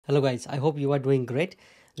Hello guys, I hope you are doing great.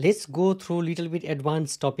 Let's go through a little bit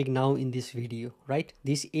advanced topic now in this video, right?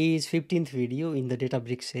 This is 15th video in the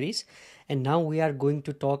Databricks series, and now we are going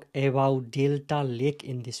to talk about Delta Lake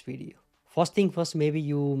in this video. First thing first, maybe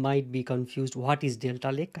you might be confused what is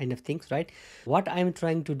Delta Lake kind of things, right? What I'm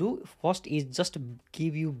trying to do first is just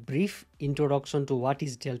give you brief introduction to what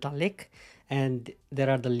is Delta Lake, and there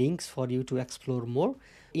are the links for you to explore more.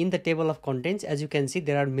 In the table of contents, as you can see,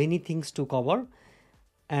 there are many things to cover,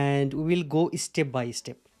 and we will go step by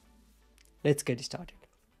step. Let's get started.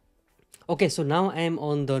 Okay, so now I am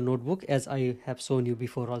on the notebook as I have shown you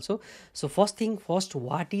before also. So first thing first,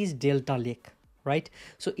 what is Delta Lake, right?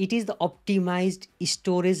 So it is the optimized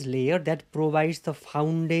storage layer that provides the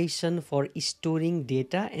foundation for storing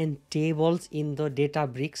data and tables in the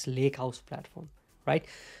Databricks lakehouse platform, right?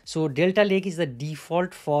 So Delta Lake is the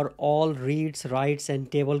default for all reads, writes, and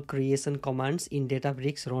table creation commands in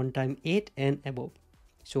Databricks runtime 8 and above.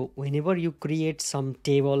 So whenever you create some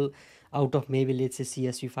table out of maybe let's say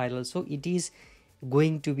CSV file also, it is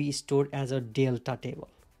going to be stored as a Delta table,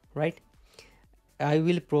 right? I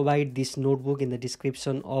will provide this notebook in the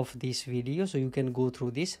description of this video, so you can go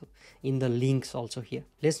through this in the links also here.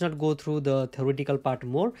 Let's not go through the theoretical part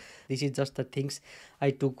more. This is just the things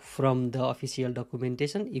I took from the official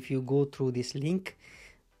documentation. If you go through this link,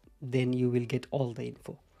 then you will get all the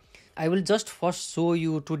info. I will just first show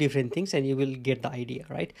you two different things and you will get the idea,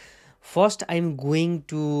 right? First, I'm going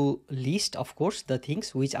to list, of course, the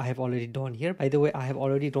things which I have already done here. By the way, I have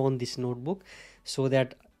already run this notebook so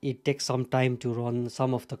that it takes some time to run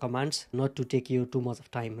some of the commands, not to take you too much of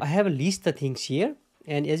time. I have a list the things here,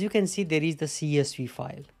 and as you can see, there is the CSV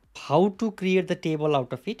file. How to create the table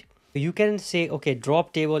out of it? You can say, okay,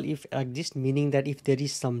 drop table if exists, meaning that if there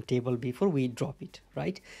is some table before, we drop it,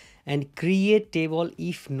 right? And create table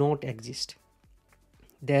if not exist.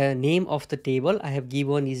 The name of the table I have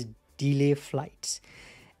given is delay flights.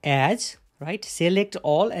 As, right, select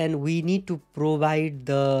all, and we need to provide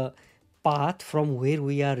the path from where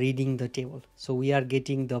we are reading the table. So we are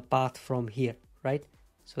getting the path from here, right?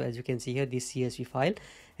 So as you can see here, this CSV file,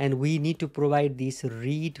 and we need to provide these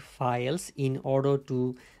read files in order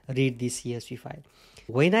to read this CSV file.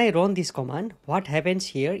 When I run this command, what happens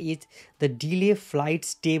here is the delay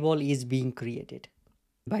flights table is being created.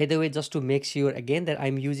 By the way, just to make sure again that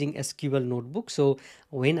I'm using SQL notebook. So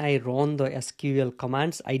when I run the SQL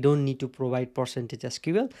commands, I don't need to provide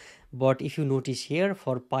 %SQL. But if you notice here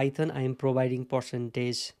for Python, I am providing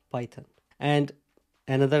 %Python. And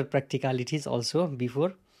another practicalities also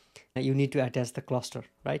before, you need to attach the cluster,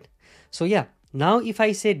 right? So yeah, now if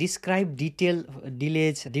I say describe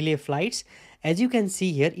delay flights, as you can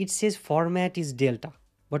see here, it says format is Delta,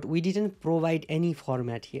 but we didn't provide any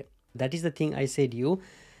format here. That is the thing I said you,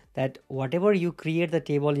 that whatever you create the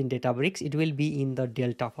table in Databricks, it will be in the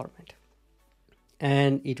Delta format.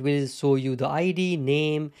 And it will show you the ID,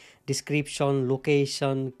 name, description,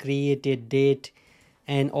 location, created date,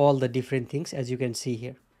 and all the different things as you can see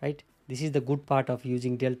here, right? This is the good part of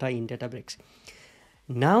using Delta in Databricks.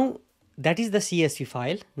 Now, that is the CSV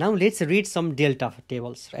file. Now let's read some Delta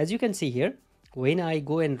tables. As you can see here, when I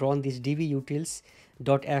go and run this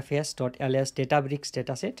dbutils.fs.ls Databricks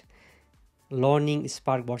dataset, learning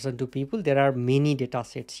Spark version 2 people, there are many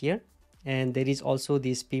datasets here, and there is also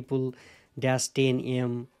this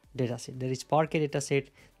people-10m dataset. There is Spark dataset,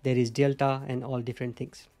 there is Delta, and all different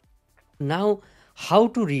things. Now, how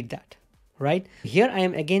to read that, right? Here I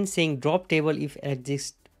am again saying drop table if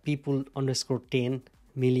exists people_10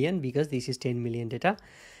 million, because this is 10 million data.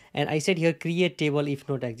 And I said here create table if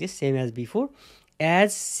not exist, same as before,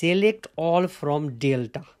 as select all from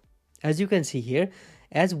Delta. As you can see here,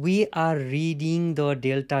 as we are reading the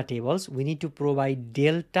Delta tables, we need to provide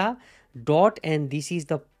Delta dot, and this is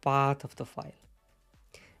the path of the file.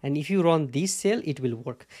 And if you run this cell, it will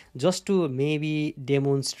work. Just to maybe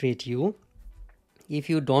demonstrate you, if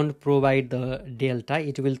you don't provide the Delta,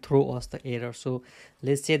 it will throw us the error. So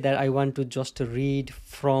let's say that I want to just read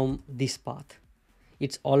from this path.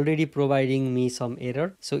 It's already providing me some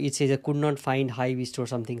error. So it says I could not find Hivist or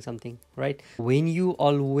something, right? When you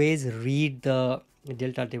always read the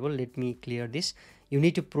Delta table, let me clear this. You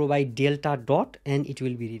need to provide Delta dot, and it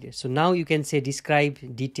will be read. So now you can say describe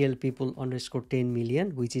detail people_10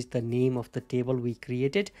 million, which is the name of the table we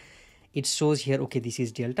created. It shows here, okay, this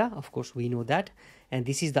is Delta. Of course, we know that. And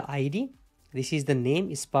this is the ID. This is the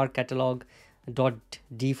name, Spark catalog dot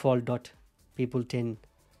default dot people10.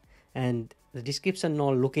 And the description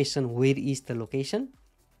or location, where is the location?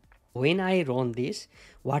 When I run this,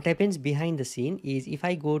 what happens behind the scene is if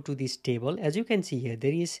I go to this table, as you can see here,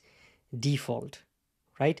 there is default,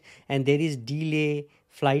 right? And there is delay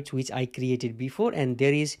flights which I created before, and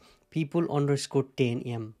there is people underscore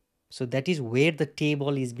 10m. So that is where the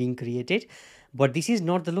table is being created, but this is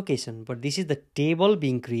not the location, but this is the table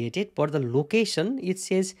being created. For the location, it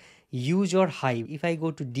says user hive. If I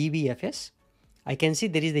go to dbfs, I can see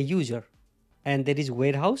there is the user and there is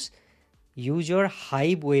warehouse, user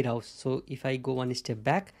hive warehouse. So if I go one step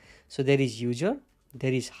back, so there is user,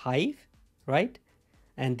 there is hive, right?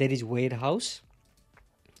 And there is warehouse.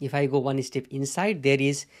 If I go one step inside, there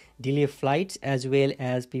is delay flights as well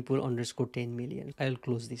as people underscore 10 million. I'll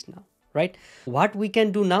close this now, right? What we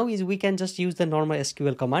can do now is we can just use the normal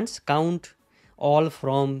SQL commands, count all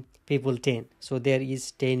from people 10. So there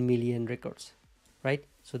is 10 million records, right?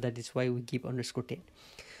 So that is why we keep underscore 10.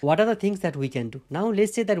 What are the things that we can do? Now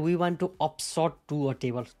let's say that we want to upsort to a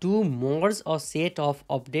table, to merge a set of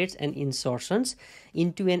updates and insertions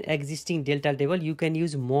into an existing delta table. You can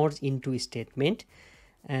use merge into statement.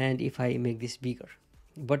 And if I make this bigger,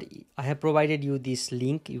 but I have provided you this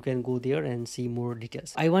link, you can go there and see more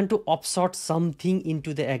details. I want to upsort something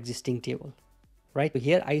into the existing table, right?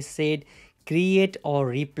 Here I said create or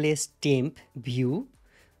replace temp view.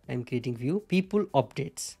 I'm creating view people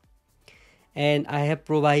updates, and I have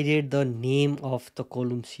provided the name of the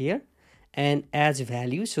columns here and as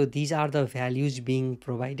values. So these are the values being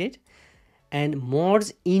provided, and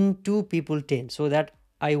merge into people 10. So that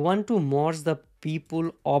I want to merge the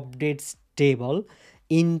people updates table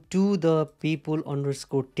into the people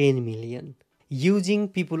underscore 10 million using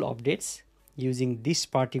people updates, using this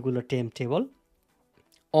particular temp table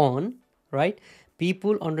on, right?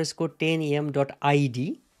 People underscore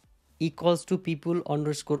 10em.id equals to people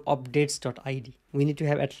underscore updates.id. We need to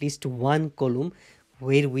have at least one column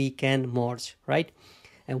where we can merge, right?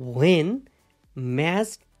 And when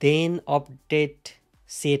match, then update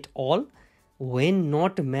set all. When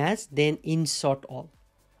not match, then insert all.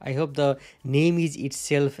 I hope the name is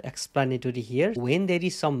itself explanatory here. When there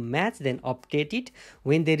is some match, then update it.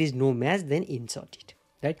 When there is no match, then insert it,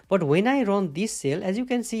 right? But when I run this cell, as you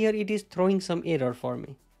can see here, it is throwing some error for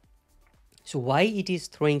me. So why it is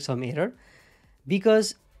throwing some error?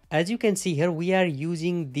 Because as you can see here, we are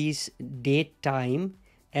using this date time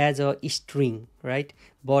as a string, right?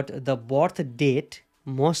 But the birth date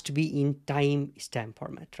must be in time stamp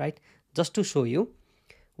format, right? Just to show you,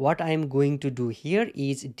 what I am going to do here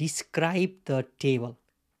is describe the table.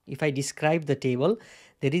 If I describe the table,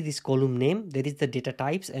 there is this column name, there is the data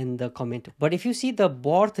types and the comment. But if you see, the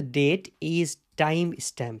birth date is time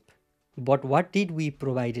stamp. But what did we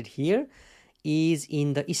provided here is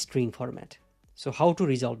in the string format. So how to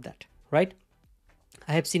resolve that, right?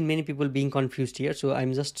 I have seen many people being confused here, so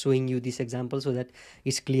I'm just showing you this example so that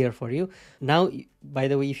it's clear for you. Now, by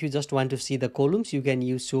the way, if you just want to see the columns, you can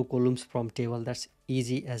use show columns from table. That's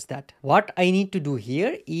easy as that. What I need to do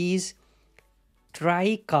here is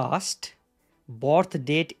try cast birth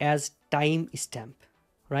date as time stamp,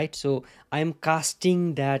 right? So I'm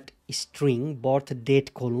casting that string birth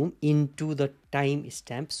date column into the time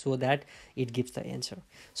stamp so that it gives the answer.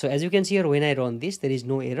 So as you can see here, when I run this, there is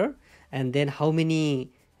no error. And then how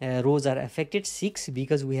many rows are affected? 6,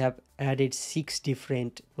 because we have added 6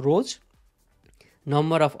 different rows.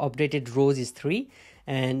 Number of updated rows is 3,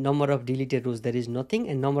 and number of deleted rows, there is nothing,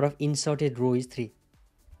 and number of inserted row is 3.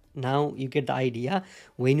 Now you get the idea.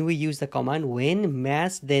 When we use the command when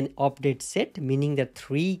matched, then update set, meaning that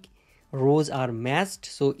 3 rows are matched,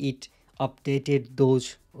 so it updated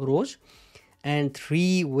those rows, and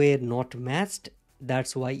 3 were not matched,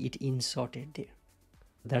 that's why it inserted there.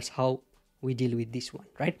 That's how we deal with this one,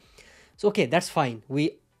 right? So okay, that's fine.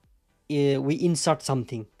 We insert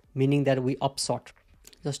something, meaning that we upsort.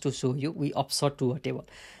 Just to show you, we upsort to a table.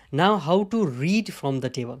 Now how to read from the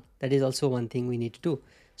table? That is also one thing we need to do.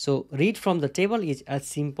 So read from the table is as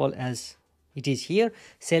simple as it is here.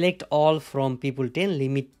 Select all from people 10,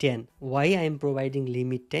 limit 10. Why I am providing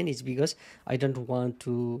limit 10 is because I don't want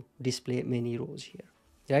to display many rows here,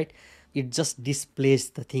 right? It just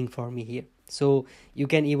displays the thing for me here. So you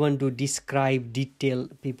can even do describe detail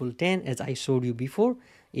people 10 as I showed you before.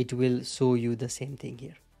 It will show you the same thing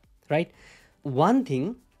here, right? One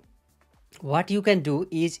thing what you can do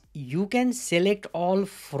is you can select all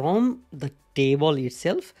from the table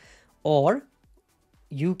itself, or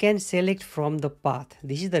you can select from the path.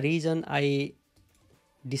 This is the reason I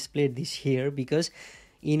displayed this here, because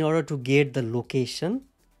in order to get the location,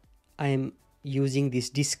 I am using this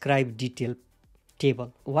describe detail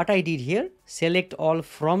table. What I did here, select all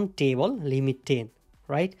from table, limit 10,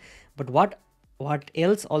 right? But what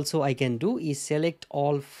else also I can do is select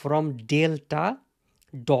all from delta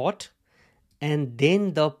dot and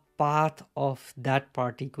then the path of that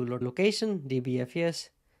particular location, dbfs,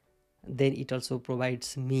 then it also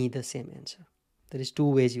provides me the same answer. There is two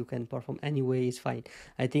ways you can perform. Any way is fine.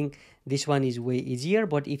 I think this one is way easier,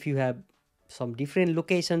 but if you have some different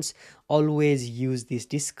locations, always use this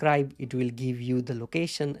describe. It will give you the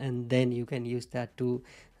location, and then you can use that to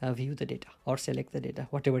view the data or select the data,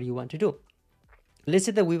 whatever you want to do. Let's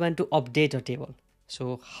say that we want to update a table.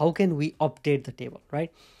 So how can we update the table,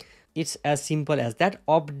 right? It's as simple as that.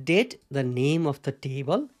 Update the name of the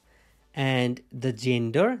table and the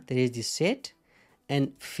gender. There is this set,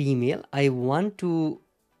 and female. I want to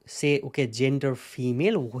say, okay, gender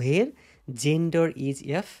female, where gender is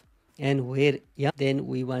F, and where then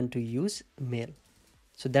we want to use male.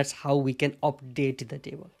 So that's how we can update the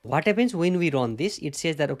table. What happens when we run this? It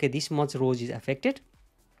says that, okay, this much rows is affected.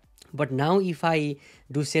 But now if I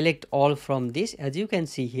do select all from this, as you can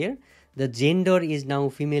see here, the gender is now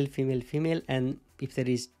female, female, female, and if there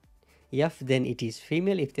is F, then it is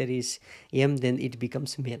female. If there is M, then it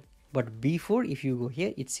becomes male. But before, if you go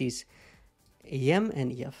here, it says M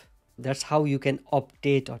and F. That's how you can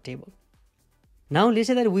update a table. Now let's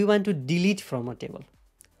say that we want to delete from a table.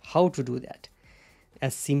 How to do that?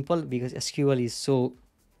 As simple, because SQL is so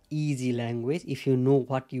easy language if you know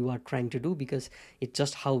what you are trying to do, because it's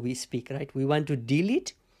just how we speak, right? We want to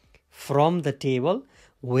delete from the table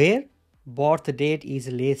where birth date is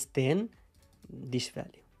less than this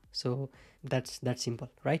value. So that's that simple,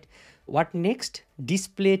 right? What next?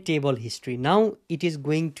 Display table history. Now it is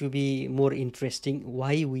going to be more interesting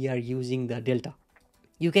why we are using the delta.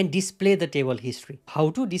 You can display the table history. How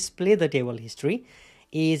to display the table history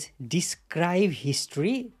is describe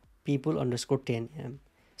history people underscore 10m.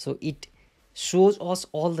 So it shows us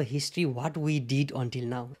all the history, what we did until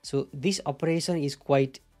now. So this operation is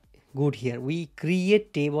quite good here. We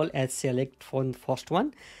create table as select from first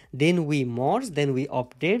one, then we merge, then we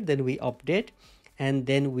update, and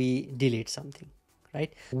then we delete something,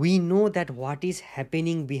 right? We know that what is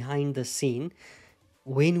happening behind the scene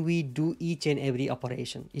when we do each and every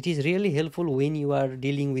operation. It is really helpful when you are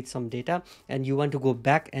dealing with some data and you want to go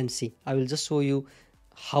back and see. I will just show you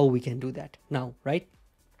how we can do that now, right?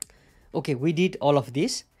 Okay, we did all of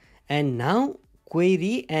this, and now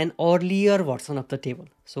query an earlier version of the table.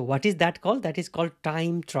 So what is that called? That is called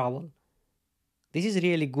time travel. This is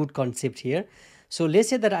really good concept here. So let's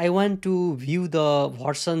say that I want to view the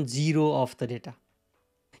version 0 of the data.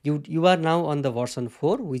 You are now on the version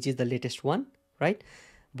 4, which is the latest one, right?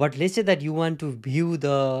 But let's say that you want to view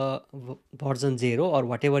the version 0 or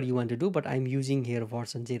whatever you want to do, but I'm using here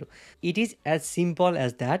version 0. It is as simple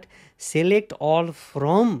as that. Select all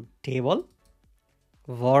from table,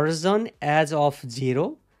 version as of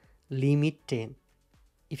 0, limit 10.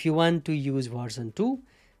 If you want to use version 2,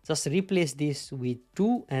 just replace this with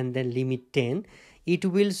 2 and then limit 10. It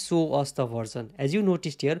will show us the version. As you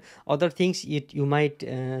noticed here, other things you might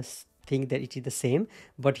think that it is the same,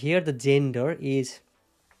 but here the gender is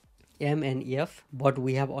M and F, but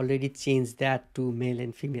we have already changed that to male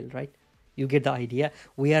and female, right? You get the idea.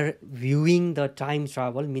 We are viewing the time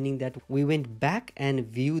travel, meaning that we went back and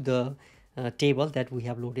view the table that we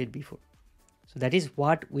have loaded before. So that is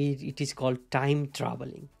what it is called time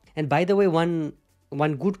traveling. And by the way, one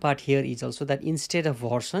good part here is also that instead of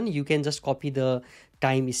version, you can just copy the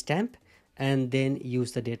timestamp and then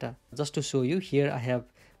use the data. Just to show you here, I have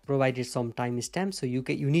provided some timestamp, so you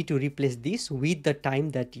need to replace this with the time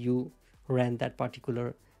that you ran that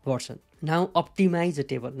particular version. Now optimize the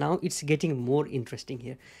table. Now it's getting more interesting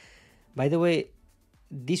here. By the way,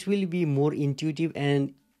 this will be more intuitive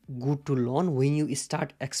and good to learn when you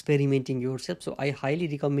start experimenting yourself. So I highly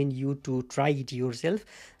recommend you to try it yourself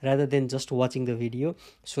rather than just watching the video,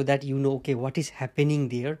 so that you know, okay, what is happening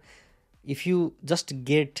there. If you just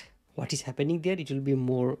get what is happening there, it will be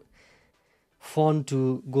more fun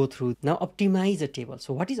to go through. Now optimize a table.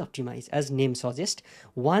 So what is optimize? As name suggests,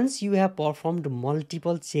 once you have performed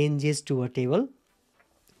multiple changes to a table,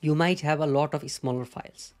 you might have a lot of smaller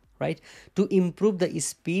files, right? To improve the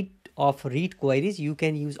speed of read queries, you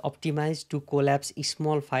can use optimize to collapse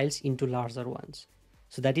small files into larger ones.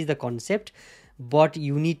 So that is the concept, but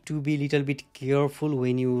you need to be a little bit careful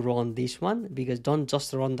when you run this one, because don't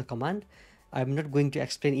just run the command. I'm not going to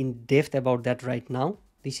explain in depth about that right now.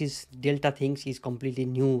 This is Delta things is completely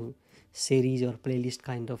new series or playlist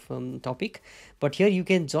kind of topic, but here you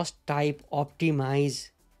can just type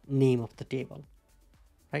optimize name of the table,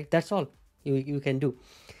 right? That's all you can do.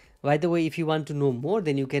 By the way, if you want to know more,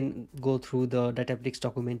 then you can go through the Databricks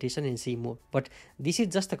documentation and see more, but this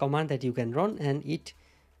is just a command that you can run and it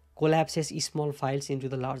collapses small files into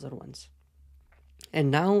the larger ones.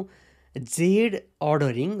 And now Z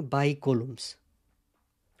ordering by columns,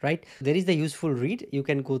 right? There is the useful read. You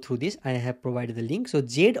can go through this. I have provided the link. So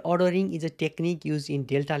Z ordering is a technique used in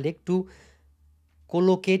Delta Lake to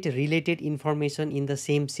collocate related information in the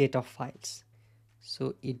same set of files.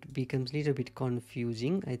 So it becomes a little bit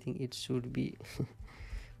confusing. I think it should be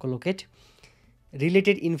collocate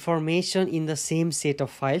related information in the same set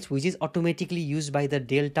of files, which is automatically used by the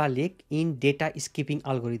Delta Lake in data skipping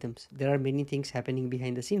algorithms. There are many things happening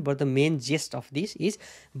behind the scene, but the main gist of this is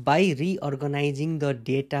by reorganizing the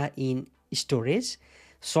data in storage,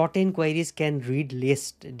 certain queries can read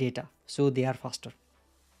less data, so they are faster.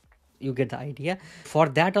 You get the idea. For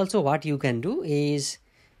that also, what you can do is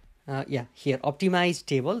here optimize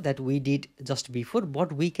table that we did just before,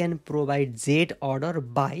 but we can provide Z order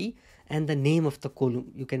by and the name of the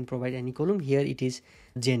column. You can provide any column. Here it is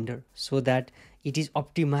gender, so that it is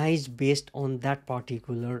optimized based on that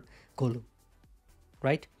particular column,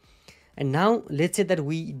 right? And now let's say that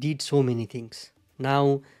we did so many things.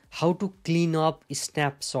 Now how to clean up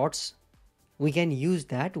snapshots? We can use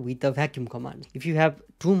that with the vacuum command. If you have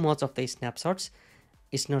too much of the snapshots,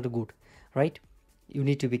 it's not good, right? You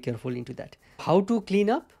need to be careful into that. How to clean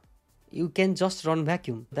up? You can just run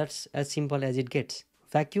vacuum. That's as simple as it gets.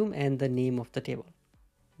 Vacuum and the name of the table.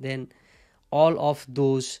 Then all of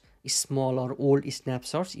those small or old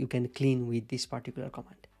snapshots you can clean with this particular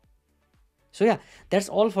command. So yeah, that's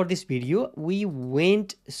all for this video. We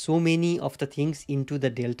went so many of the things into the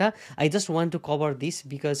Delta. I just want to cover this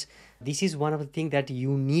because this is one of the things that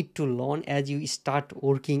you need to learn as you start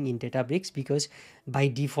working in Databricks, because by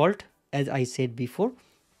default, as I said before,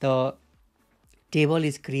 the table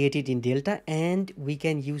is created in Delta and we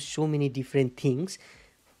can use so many different things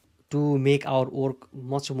to make our work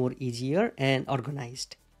much more easier and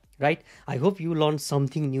organized, right? I hope you learned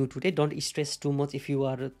something new today. Don't stress too much if you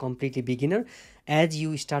are a completely beginner. As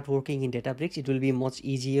you start working in Databricks, it will be much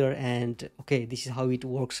easier and okay, this is how it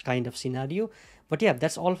works kind of scenario. But yeah,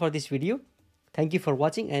 that's all for this video. Thank you for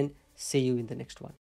watching and see you in the next one.